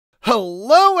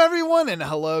Hello everyone and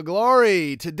hello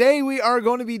glory. Today we are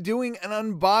going to be doing an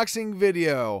unboxing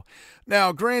video.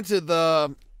 Now granted,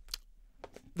 the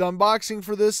unboxing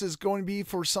for this is going to be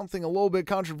for something a little bit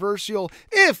controversial.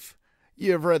 If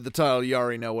you have read the title, you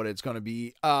already know what it's going to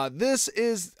be. This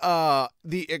is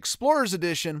the Explorers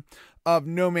Edition of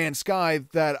No Man's Sky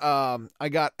that I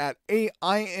got at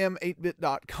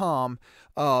im8bit.com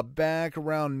back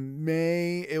around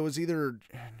May. It was either...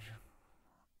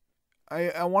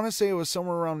 I want to say it was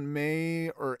somewhere around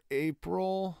May or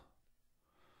April.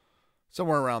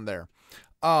 Somewhere around there.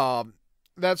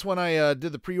 That's when I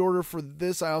did the pre-order for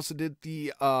this. I also did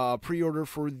the pre-order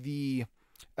for the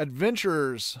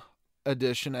Adventures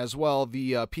Edition as well,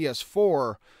 the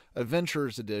PS4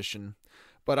 Adventures Edition.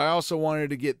 But I also wanted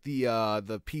to get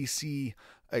the PC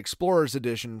Explorers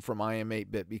Edition from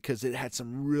im8bit because it had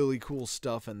some really cool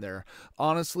stuff in there.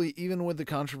 Honestly, even with the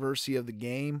controversy of the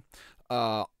game,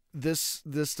 this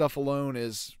stuff alone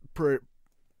is pretty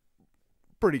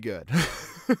good.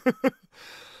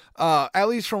 At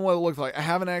least from what it looked like. I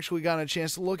haven't actually gotten a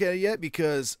chance to look at it yet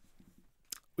because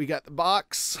we got the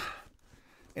box,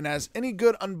 and as any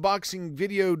good unboxing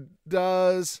video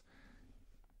does,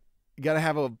 you gotta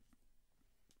have a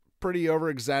pretty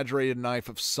over-exaggerated knife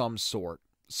of some sort.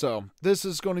 So this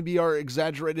is going to be our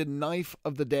exaggerated knife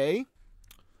of the day,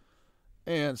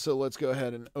 and so let's go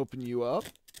ahead and open you up.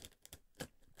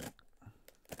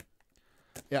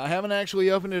 Yeah, I haven't actually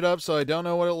opened it up, so I don't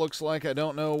know what it looks like. I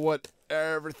don't know what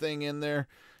everything in there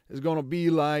is going to be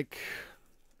like.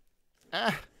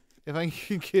 If I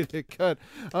can get it cut.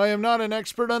 I am not an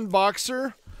expert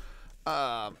unboxer.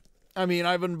 I mean,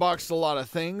 I've unboxed a lot of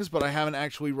things, but I haven't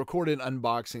actually recorded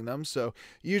unboxing them. So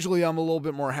usually I'm a little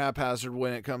bit more haphazard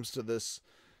when it comes to this.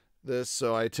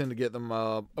 So I tend to get them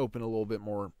open a little bit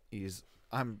more easy.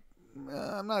 I'm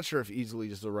not sure if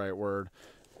easily is the right word,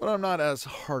 but I'm not as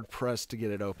hard-pressed to get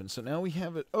it open. So now we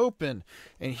have it open,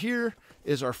 and here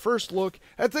is our first look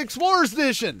at the Explorers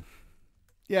Edition.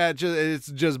 Yeah,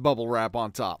 it's just bubble wrap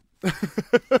on top. But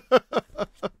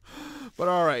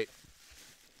all right.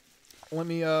 Let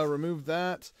me remove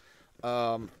that.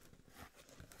 Now,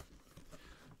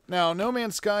 No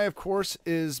Man's Sky, of course,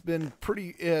 has been a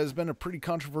pretty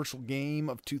controversial game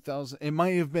of 2000. It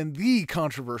might have been the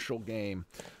controversial game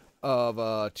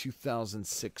of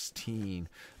 2016.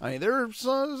 I mean, there's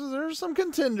some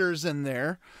contenders in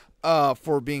there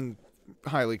for being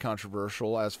highly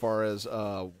controversial as far as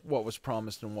what was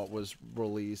promised and what was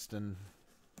released and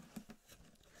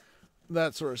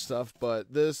that sort of stuff.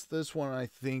 But this one, I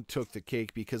think, took the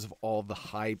cake because of all the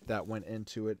hype that went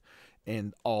into it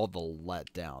and all the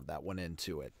letdown that went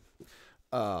into it.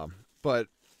 But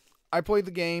I played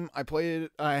the game. I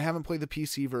haven't played the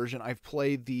PC version. I've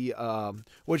played the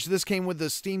which this came with the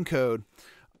Steam code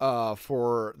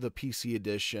for the PC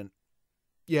edition.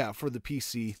 Yeah, for the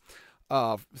PC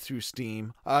through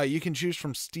Steam. You can choose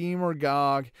from Steam or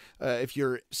GOG if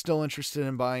you're still interested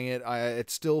in buying it.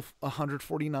 It's still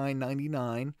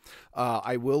 $149.99.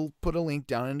 I will put a link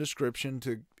down in the description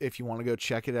to if you want to go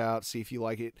check it out, see if you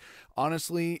like it.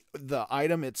 Honestly, the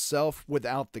item itself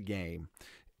without the game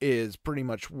is pretty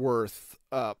much worth,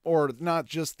 or not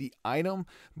just the item,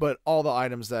 but all the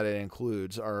items that it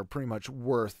includes are pretty much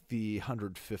worth the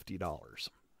 $150,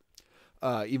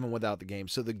 even without the game.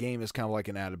 So the game is kind of like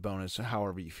an added bonus,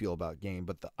 however you feel about game,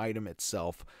 but the item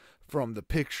itself, from the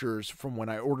pictures from when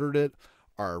I ordered it,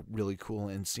 are really cool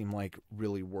and seem like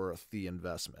really worth the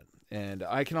investment. And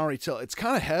I can already tell it's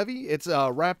kind of heavy. It's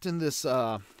wrapped in this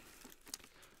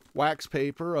wax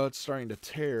paper. Oh, it's starting to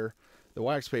tear. The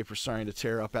wax paper is starting to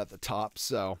tear up at the top.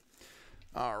 So,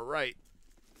 all right.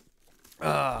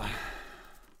 Let's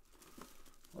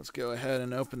go ahead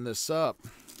and open this up.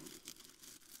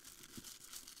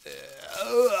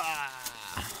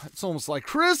 It's almost like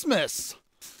Christmas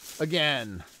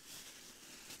again.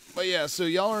 But yeah, so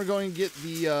y'all are going to get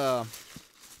the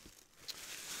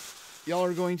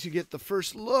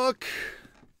first look.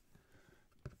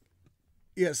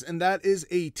 Yes, and that is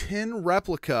a tin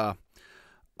replica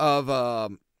of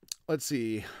let's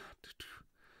see.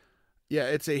 Yeah,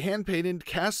 it's a hand-painted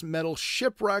cast metal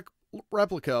shipwreck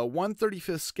replica,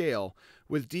 1/35th scale,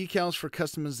 with decals for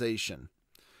customization.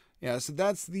 Yeah, so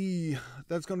that's going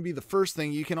to be the first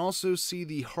thing. You can also see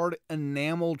the hard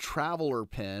enamel traveler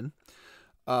pin,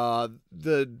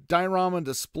 the diorama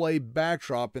display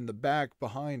backdrop in the back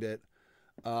behind it.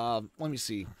 Let me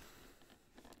see.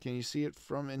 Can you see it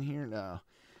from in here? No.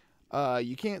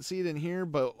 You can't see it in here,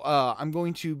 but I'm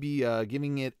going to be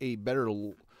giving it a better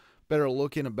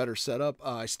look in, a better setup.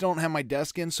 I still don't have my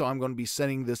desk in, so I'm going to be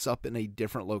setting this up in a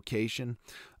different location.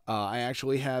 I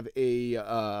actually have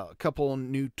a couple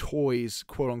new toys,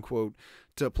 quote unquote,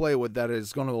 to play with that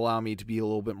is going to allow me to be a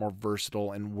little bit more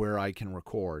versatile in where I can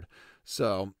record.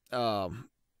 So,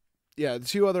 yeah, the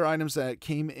two other items that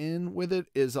came in with it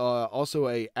is also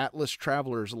a Atlas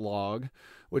Traveler's Log,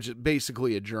 which is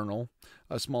basically a journal,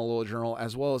 a small little journal,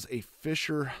 as well as a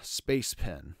Fisher Space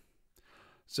Pen.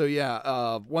 So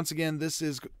yeah, once again, this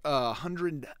is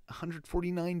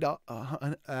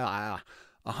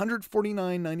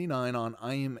 $149.99 on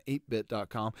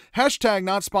iam8bit.com. Hashtag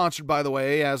not sponsored, by the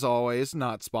way, as always,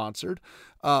 not sponsored.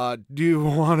 Do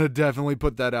want to definitely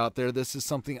put that out there. This is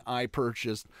something I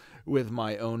purchased with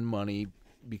my own money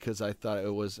because I thought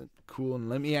it was cool. And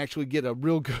let me actually get a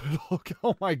real good look.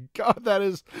 Oh my God, that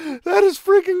is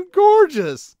freaking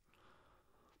gorgeous.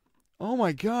 Oh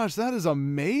my gosh, that is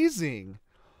amazing.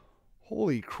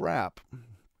 Holy crap.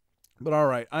 But all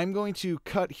right, I'm going to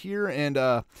cut here, and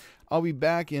I'll be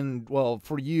back in, well,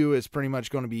 for you, it's pretty much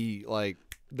going to be like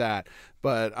that.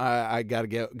 But I got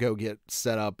to go get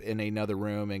set up in another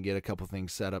room and get a couple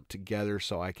things set up together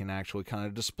so I can actually kind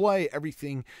of display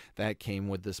everything that came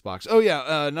with this box. Oh,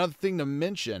 yeah, another thing to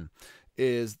mention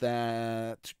is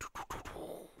that,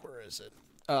 where is it?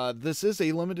 This is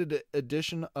a limited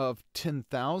edition of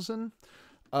 10,000.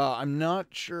 I'm not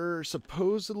sure.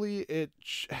 Supposedly it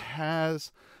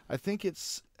has, I think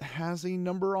has a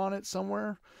number on it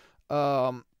somewhere.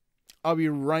 I'll be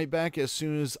right back as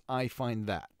soon as I find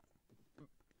that.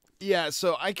 Yeah,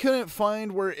 so I couldn't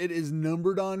find where it is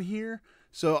numbered on here.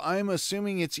 So I'm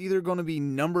assuming it's either going to be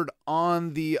numbered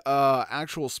on the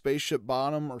actual spaceship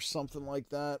bottom or something like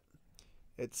that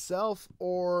itself,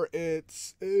 or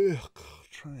it's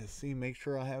trying to see, make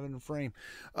sure I have it in frame,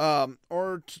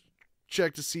 or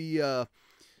check to see, I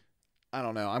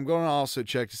don't know. I'm going to also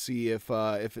check to see if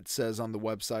it says on the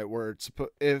website where it's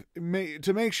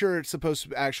to make sure it's supposed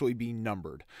to actually be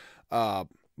numbered.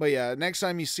 But yeah, next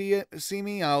time you see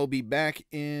me, I'll be back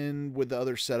in with the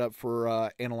other setup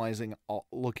for analyzing,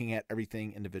 looking at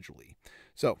everything individually.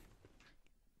 So,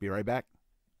 be right back.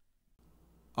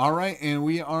 All right, and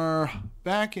we are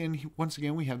back, and once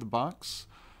again we have the box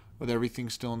with everything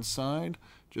still inside.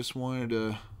 Just wanted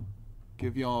to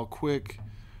give y'all a quick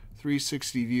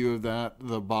 360 view of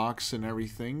the box and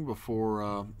everything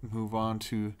before move on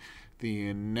to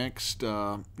the next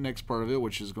part of it,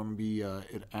 which is going to be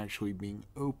it actually being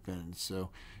opened.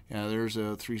 So yeah, there's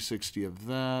a 360 of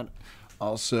that.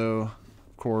 Also,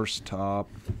 of course, top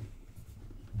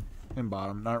and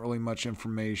bottom. Not really much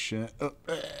information.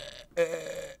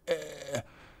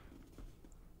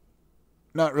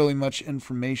 Not really much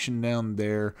information down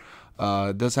there.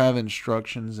 It does have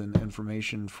instructions and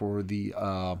information for the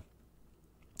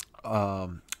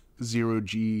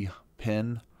 0G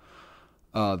pen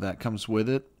that comes with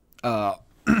it. But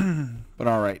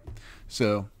all right,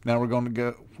 so now we're going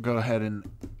to go ahead and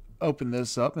open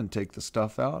this up and take the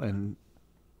stuff out and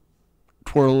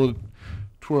twirl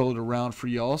it around for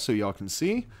y'all so y'all can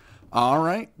see. All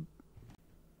right.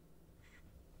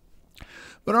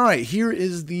 But all right, here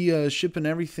is the ship and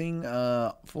everything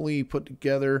fully put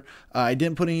together. I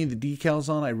didn't put any of the decals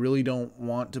on. I really don't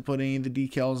want to put any of the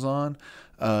decals on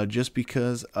just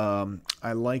because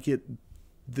I like it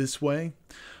this way.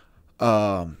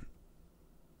 And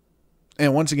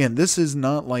once again, this is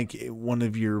not like one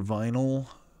of your vinyl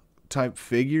type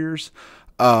figures.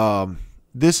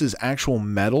 This is actual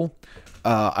metal.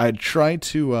 I tried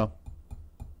to...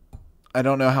 I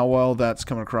don't know how well that's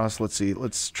coming across. Let's see.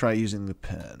 Let's try using the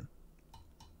pen.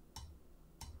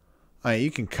 You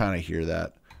can kind of hear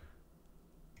that.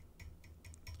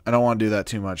 I don't want to do that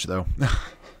too much, though.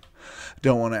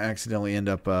 Don't want to accidentally end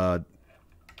up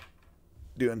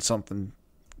doing something,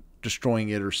 destroying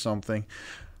it or something.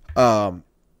 I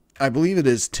believe it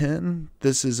is 10.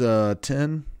 This is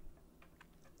 10.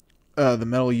 The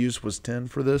metal used was 10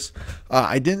 for this.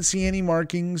 I didn't see any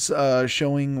markings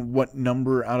showing what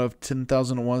number out of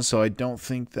 10,000 it was, so I don't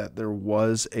think that there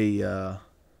was a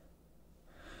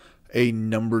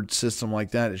numbered system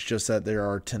like that. It's just that there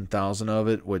are 10,000 of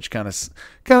it, which kind of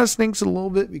stinks a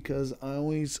little bit because I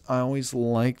always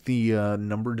like the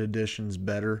numbered editions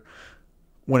better.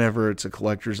 Whenever it's a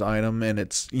collector's item and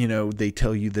it's, they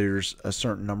tell you there's a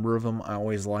certain number of them, I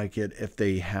always like it if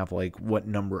they have like what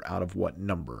number out of what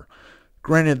number.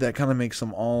 Granted, that kind of makes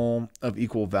them all of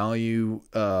equal value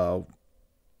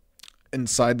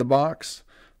inside the box,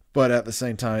 but at the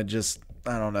same time,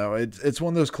 I don't know. It's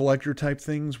one of those collector type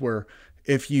things where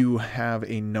if you have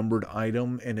a numbered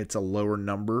item and it's a lower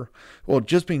number, well,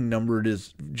 just being numbered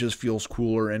just feels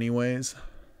cooler anyways.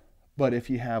 But if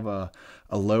you have a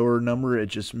lower number, it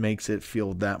just makes it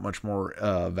feel that much more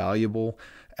valuable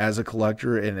as a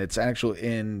collector, and it's actually,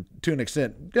 in to an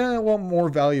extent, well, more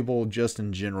valuable just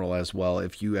in general as well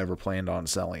if you ever planned on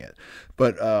selling it.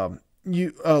 But a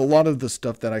lot of the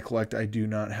stuff that I collect, I do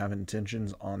not have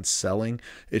intentions on selling.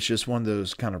 It's just one of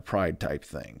those kind of pride type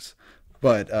things.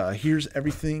 But here's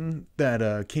everything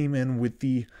that came in with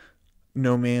the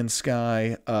No Man's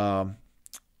Sky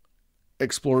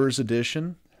Explorers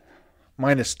Edition,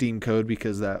 minus Steam code,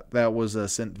 because that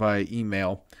was sent via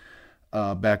email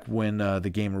back when the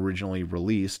game originally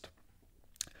released,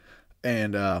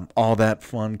 and all that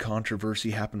fun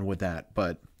controversy happened with that.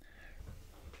 But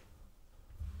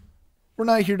we're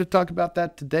not here to talk about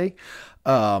that today.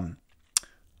 The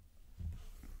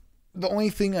only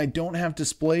thing I don't have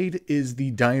displayed is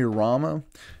the diorama,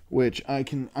 which I'm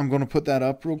going to put that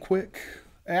up real quick.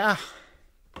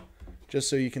 Just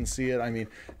so you can see it. I mean,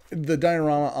 the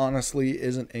diorama honestly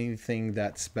isn't anything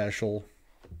that special.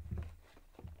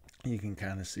 You can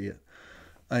kind of see it.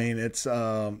 I mean, it's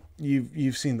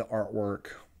you've seen the artwork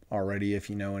already if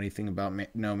you know anything about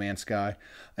No Man's Sky.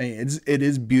 I mean, it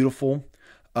is beautiful.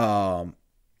 The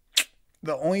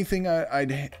only thing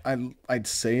I'd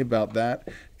say about that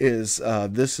is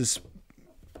this is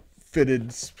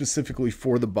fitted specifically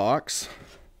for the box.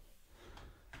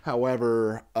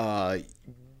 However,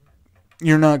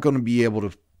 you're not going to be able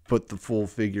to put the full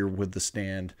figure with the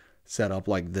stand set up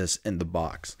like this in the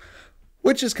box,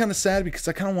 which is kind of sad because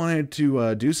I kind of wanted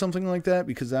to do something like that,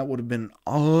 because that would have been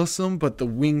awesome, but the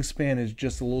wingspan is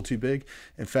just a little too big.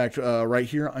 In fact, right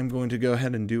here, I'm going to go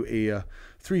ahead and do a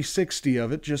 360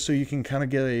 of it, just so you can kind of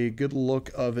get a good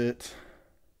look of it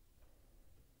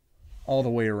all the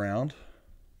way around.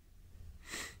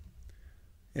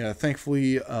 Yeah,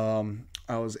 thankfully,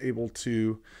 I was able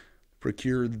to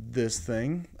procure this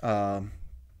thing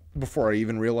before I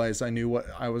even realized I knew what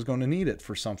I was going to need it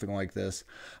for something like this.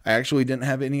 I actually didn't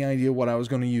have any idea what I was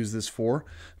going to use this for,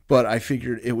 but I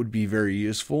figured it would be very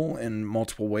useful in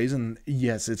multiple ways. And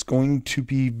yes, it's going to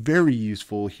be very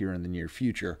useful here in the near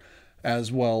future, as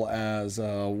well as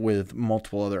with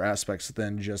multiple other aspects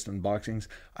than just unboxings.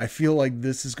 I feel like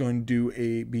this is going to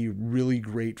be really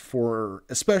great for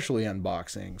especially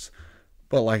unboxings.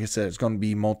 But like I said, it's going to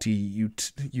be a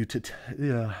multi-utility.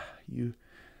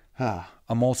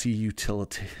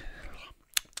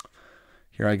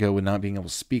 Here I go with not being able to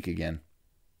speak again.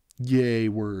 Yay,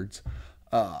 words.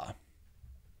 But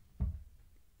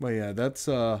yeah, that's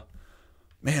man,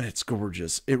 it's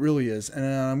gorgeous. It really is. And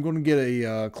I'm going to get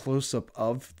a close-up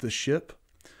of the ship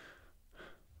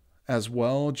as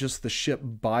well, just the ship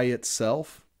by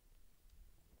itself.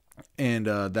 And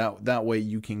that way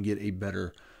you can get a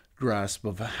better grasp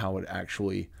of how it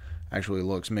actually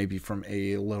looks, maybe from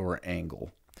a lower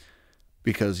angle.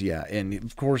 Because yeah, and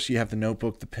of course you have the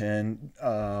notebook, the pen,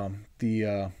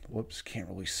 whoops, can't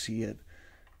really see it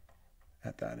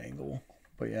at that angle.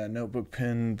 But yeah, notebook,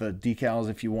 pen, the decals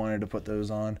if you wanted to put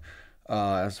those on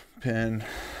as a pen,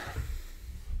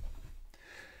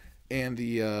 and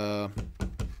the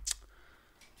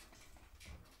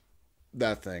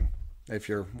that thing if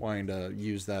you're wanting to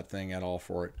use that thing at all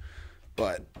for it.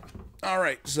 But all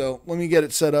right, so let me get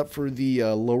it set up for the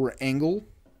lower angle,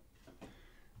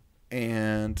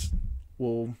 and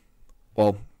we'll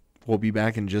be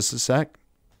back in just a sec.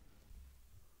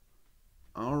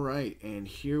 All right, and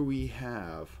here we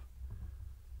have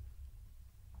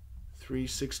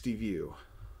 360 view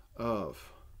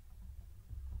of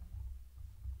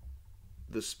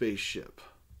the spaceship.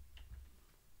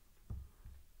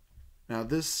 Now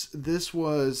this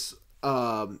was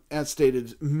as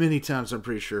stated many times, I'm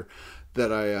pretty sure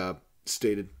that I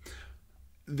stated,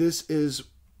 this is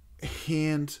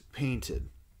hand painted,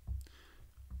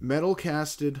 metal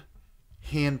casted,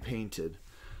 hand painted.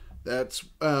 That's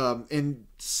and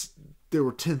there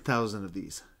were 10,000 of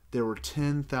these. There were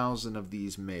 10,000 of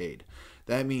these made.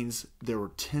 That means there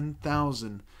were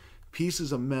 10,000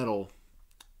 pieces of metal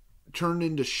turned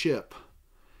into ship,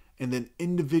 and then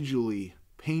individually,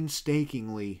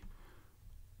 painstakingly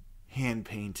hand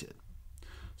painted.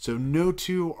 So no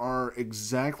two are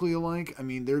exactly alike. I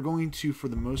mean, they're going to, for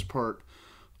the most part,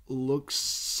 look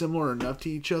similar enough to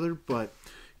each other, but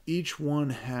each one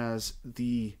has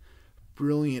the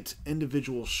brilliant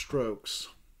individual strokes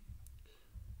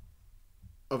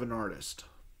of an artist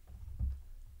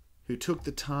who took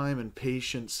the time and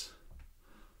patience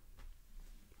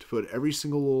to put every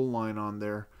single little line on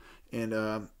there.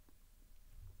 And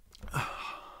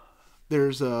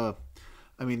there's a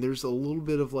little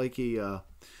bit of like a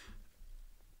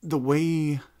the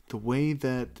way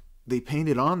that they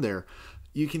painted on there.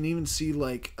 You can even see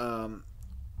like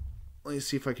let me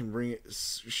see if I can bring it,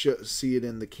 see it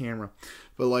in the camera.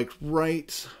 But like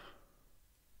right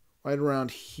right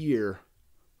around here,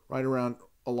 right around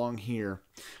along here.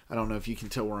 I don't know if you can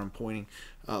tell where I'm pointing.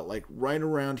 Like right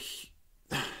around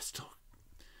still,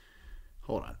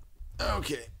 hold on.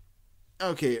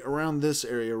 Okay, around this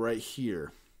area right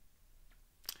here.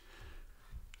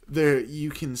 There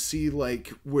you can see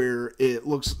like where it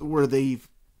looks, where they've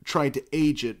tried to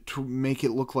age it to make it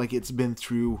look like it's been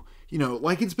through,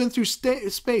 like it's been through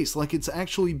space, like it's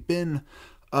actually been,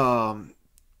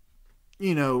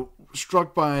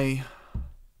 struck by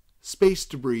space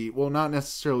debris. Well, not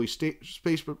necessarily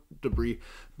space debris,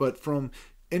 but from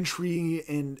entry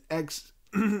and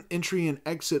entry and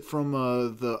exit from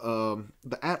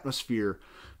the atmosphere.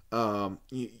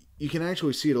 You can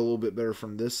actually see it a little bit better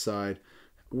from this side,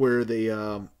 where they.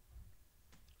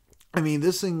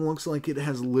 This thing looks like it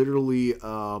has literally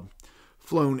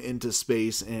flown into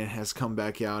space and it has come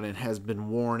back out and has been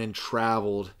worn and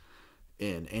traveled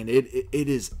in, and it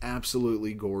is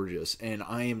absolutely gorgeous. And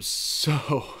I am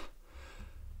so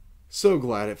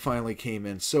glad it finally came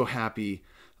in. So happy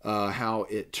how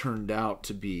it turned out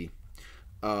to be.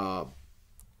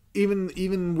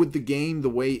 Even with the game the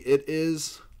way it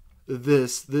is,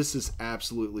 this is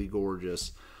absolutely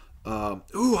gorgeous.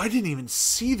 Ooh, I didn't even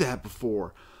see that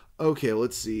before. Okay,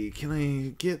 let's see. Can I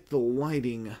get the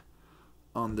lighting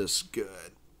on this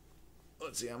good?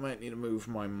 Let's see. I might need to move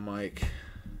my mic.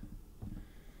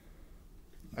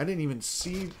 I didn't even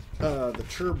see the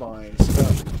turbines.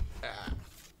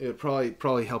 It would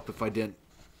probably help if I didn't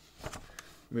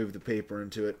move the paper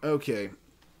into it. Okay.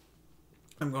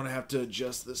 I'm going to have to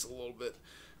adjust this a little bit.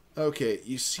 Okay,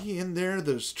 you see in there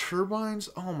those turbines?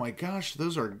 Oh my gosh,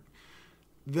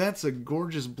 that's a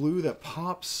gorgeous blue that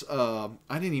pops. I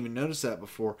didn't even notice that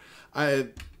before.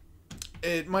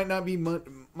 It might not be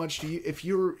much to you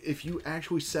if you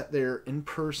actually sat there in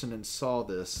person and saw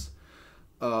this.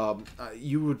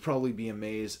 You would probably be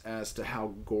amazed as to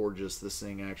how gorgeous this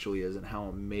thing actually is and how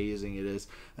amazing it is.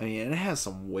 It has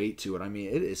some weight to it.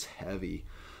 It is heavy.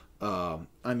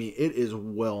 It is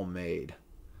well made.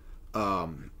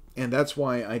 And that's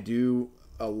why I do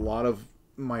a lot of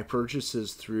my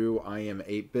purchases through I Am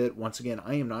 8-Bit. Once again,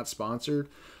 I am not sponsored.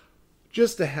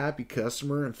 Just a happy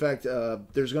customer. In fact,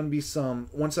 there's going to be some,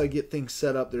 once I get things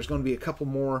set up, there's going to be a couple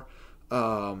more,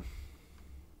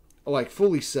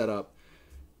 fully set up.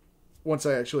 Once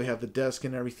I actually have the desk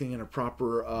and everything in a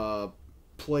proper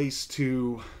place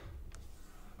to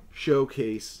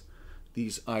showcase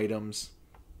these items,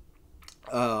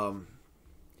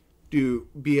 do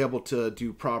be able to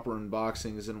do proper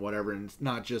unboxings and whatever, and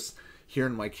not just here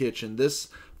in my kitchen. This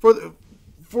for the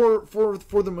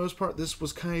most part, this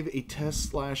was kind of a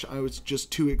test / I was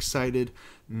just too excited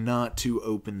not to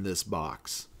open this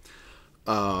box,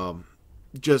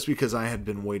 just because I had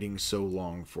been waiting so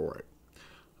long for it.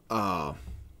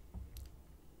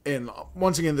 And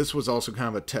once again, this was also kind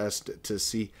of a test to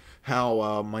see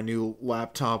how my new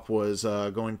laptop was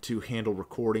going to handle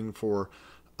recording for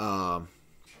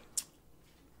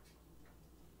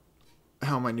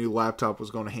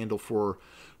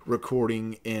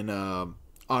recording in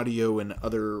audio in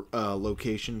other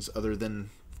locations other than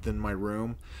my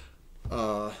room.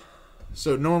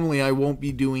 So normally I won't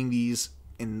be doing these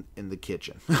in the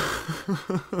kitchen.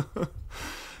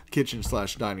 Kitchen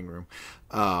 / dining room.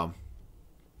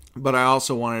 But I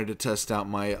also wanted to test out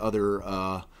my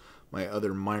other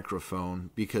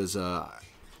microphone, because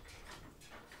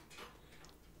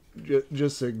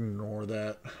just ignore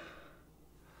that.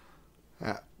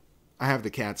 I have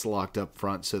the cats locked up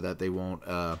front so that they won't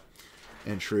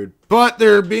intrude. But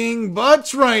they're being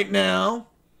butts right now.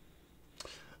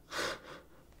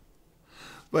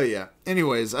 But yeah,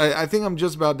 anyways, I think I'm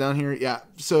just about done here. Yeah,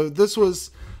 so this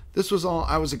was all.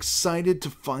 I was excited to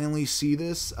finally see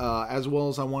this, as well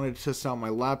as I wanted to test out my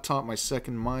laptop, my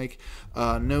second mic.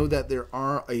 Know that there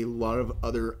are a lot of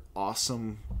other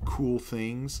awesome, cool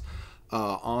things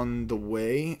on the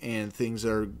way, and things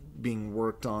that are being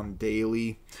worked on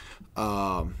daily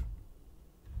to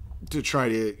try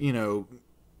to,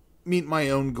 meet my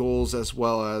own goals, as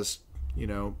well as,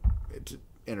 to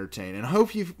entertain. And I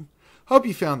hope you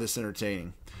found this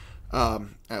entertaining.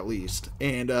 At least.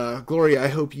 And Gloria, I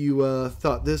hope you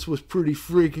thought this was pretty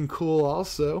freaking cool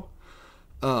also.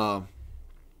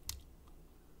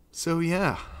 So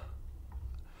yeah,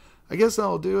 I guess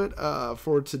that'll do it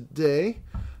for today.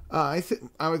 I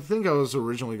think I was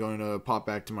originally going to pop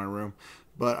back to my room,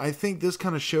 but I think this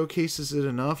kind of showcases it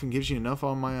enough and gives you enough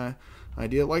on my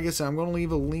idea. Like I said, I'm going to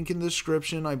leave a link in the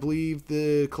description. I believe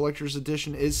the collector's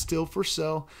edition is still for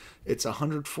sale. It's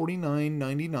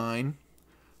 $149.99.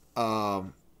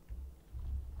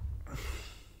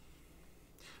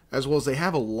 As well as they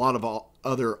have a lot of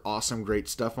other awesome, great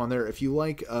stuff on there. If you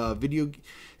like video game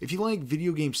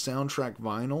soundtrack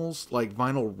vinyls, like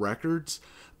vinyl records,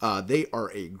 they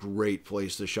are a great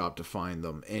place to shop to find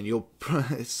them. And you'll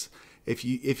if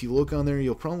you look on there,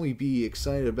 you'll probably be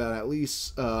excited about at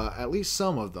least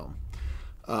some of them.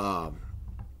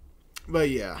 But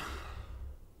yeah.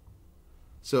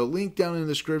 So link down in the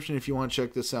description if you want to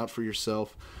check this out for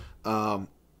yourself. I'm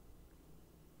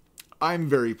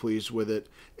very pleased with it.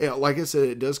 Like I said,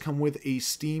 it does come with a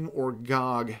Steam or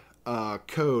GOG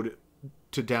code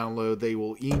to download. They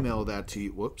will email that to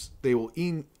you. Whoops. They will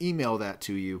email that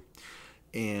to you.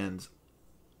 And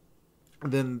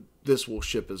then this will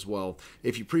ship as well.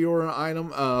 If you pre-order an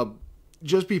item,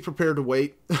 just be prepared to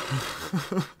wait.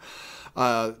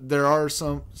 There are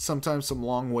sometimes some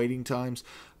long waiting times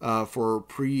for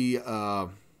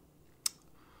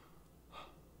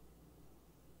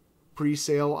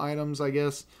pre-sale items, I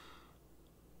guess.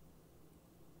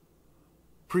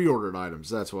 Pre-ordered items,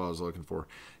 that's what I was looking for.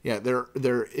 Yeah, there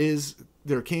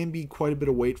can be quite a bit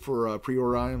of wait for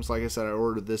pre-order items. Like I said, I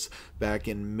ordered this back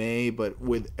in May, but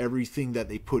with everything that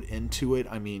they put into it,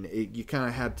 I mean, you kind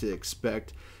of had to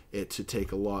expect it to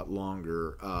take a lot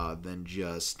longer than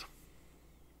just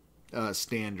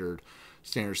standard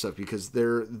stuff, because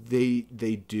they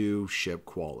do ship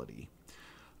quality.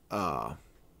 But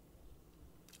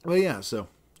yeah, so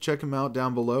check them out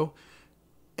down below.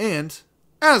 And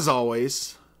as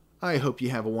always, I hope you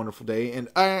have a wonderful day. And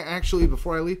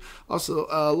before I leave, also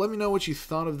let me know what you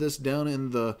thought of this down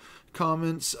in the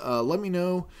comments. Let me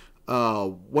know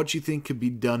what you think could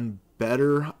be done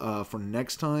better for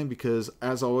next time, because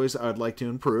as always, I'd like to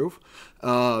improve.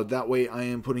 That way I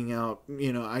am putting out,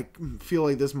 I feel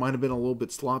like this might have been a little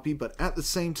bit sloppy, but at the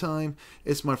same time,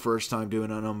 it's my first time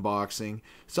doing an unboxing,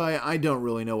 so I don't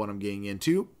really know what I'm getting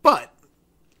into. But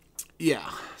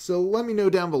yeah, so let me know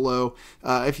down below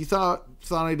if you thought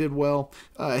I did well.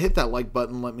 Hit that like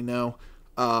button, let me know.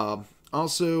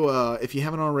 Also, if you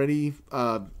haven't already,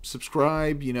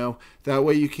 subscribe, that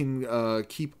way you can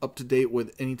keep up to date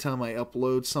with anytime I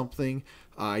upload something.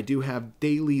 I do have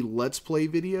daily Let's Play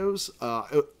videos.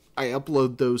 I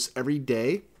upload those every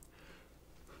day.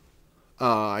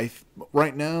 Right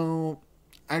now,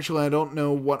 actually, I don't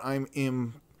know what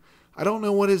I don't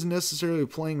know what is necessarily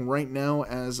playing right now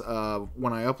as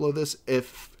when I upload this.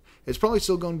 If it's probably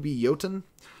still going to be Jotun.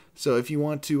 So if you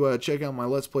want to check out my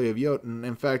Let's Play of Jotun,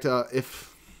 in fact,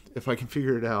 if I can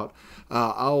figure it out,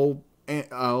 I'll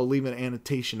leave an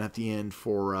annotation at the end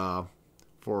for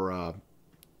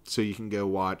so you can go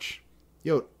watch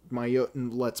my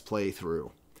Jotun Let's Play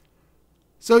through.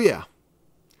 So yeah,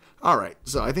 all right.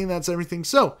 So I think that's everything.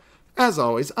 So as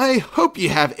always, I hope you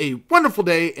have a wonderful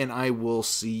day, and I will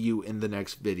see you in the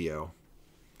next video.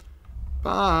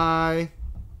 Bye.